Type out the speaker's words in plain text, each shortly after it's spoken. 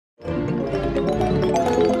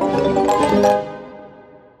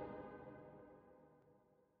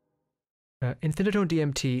Infinitone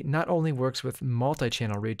DMT not only works with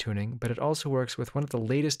multi-channel retuning, but it also works with one of the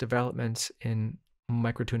latest developments in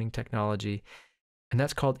microtuning technology, and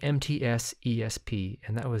that's called MTS-ESP,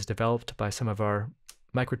 and that was developed by some of our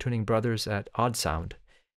microtuning brothers at Odd Sound.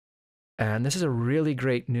 And this is a really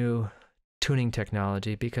great new tuning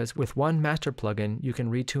technology because with one master plugin, you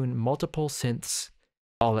can retune multiple synths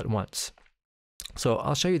all at once. So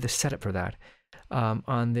I'll show you the setup for that.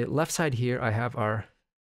 On the left side here, I have our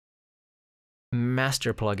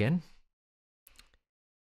master plugin,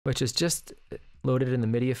 which is just loaded in the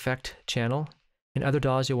MIDI effect channel. In other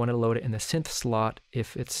DAWs, you'll want to load it in the synth slot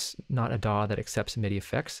if it's not a DAW that accepts MIDI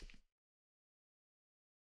effects.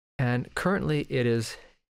 And currently it is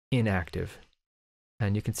inactive.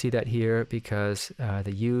 And you can see that here because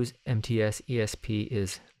the Use MTS-ESP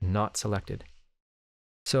is not selected.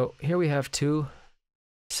 So here we have two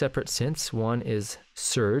separate synths. One is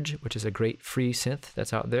Surge, which is a great free synth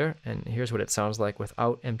that's out there. And here's what it sounds like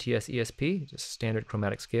without MTS-ESP, just standard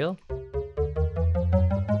chromatic scale.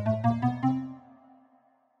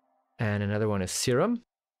 And another one is Serum.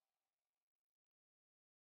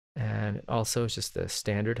 And also it's just the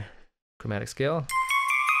standard chromatic scale.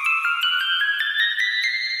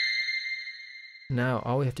 Now,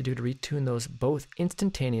 all we have to do to retune those both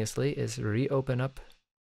instantaneously is reopen up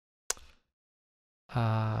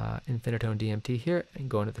Infinitone DMT here and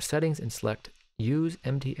go into the settings and select Use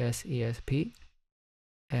MTS-ESP.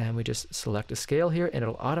 And we just select a scale here and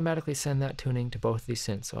it'll automatically send that tuning to both these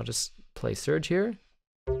synths. So I'll just play Surge here.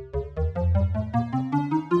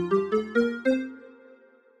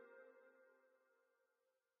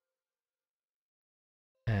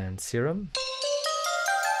 And Serum.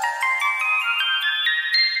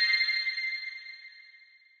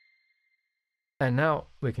 And now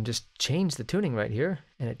we can just change the tuning right here,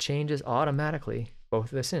 and it changes automatically both of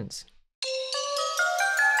the synths.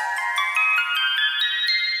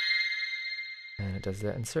 And it does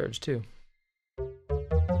that in Surge too.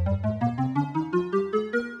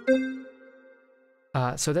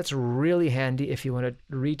 So that's really handy if you want to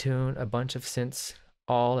retune a bunch of synths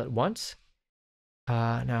all at once.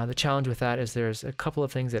 Now the challenge with that is there's a couple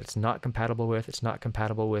of things that it's not compatible with. It's not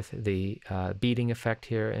compatible with the beating effect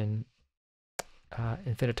here in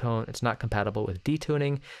Infinitone. It's not compatible with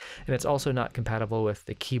detuning, and it's also not compatible with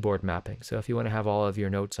the keyboard mapping. So if you want to have all of your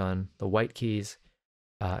notes on the white keys,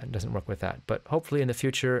 it doesn't work with that. But hopefully in the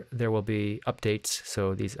future there will be updates,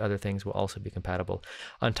 so these other things will also be compatible.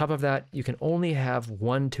 On top of that, you can only have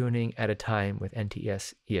one tuning at a time with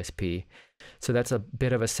MTS-ESP. So that's a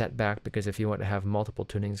bit of a setback, because if you want to have multiple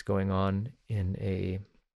tunings going on in a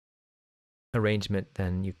arrangement,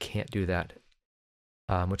 then you can't do that.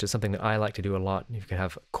 Which is something that I like to do a lot. You can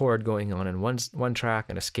have a chord going on in one track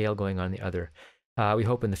and a scale going on in the other. We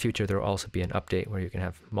hope in the future there will also be an update where you can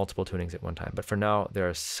have multiple tunings at one time. But for now, there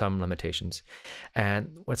are some limitations.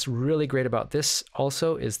 And what's really great about this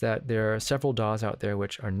also is that there are several DAWs out there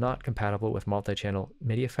which are not compatible with multi-channel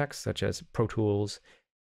MIDI effects, such as Pro Tools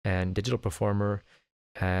and Digital Performer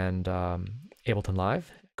and Ableton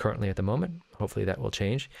Live, currently at the moment. Hopefully that will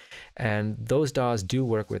change. And those DAWs do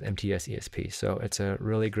work with MTS-ESP. So it's a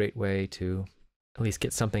really great way to at least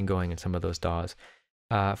get something going in some of those DAWs.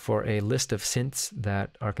 For a list of synths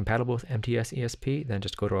that are compatible with MTS-ESP, then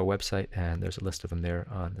just go to our website and there's a list of them there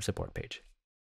on the support page.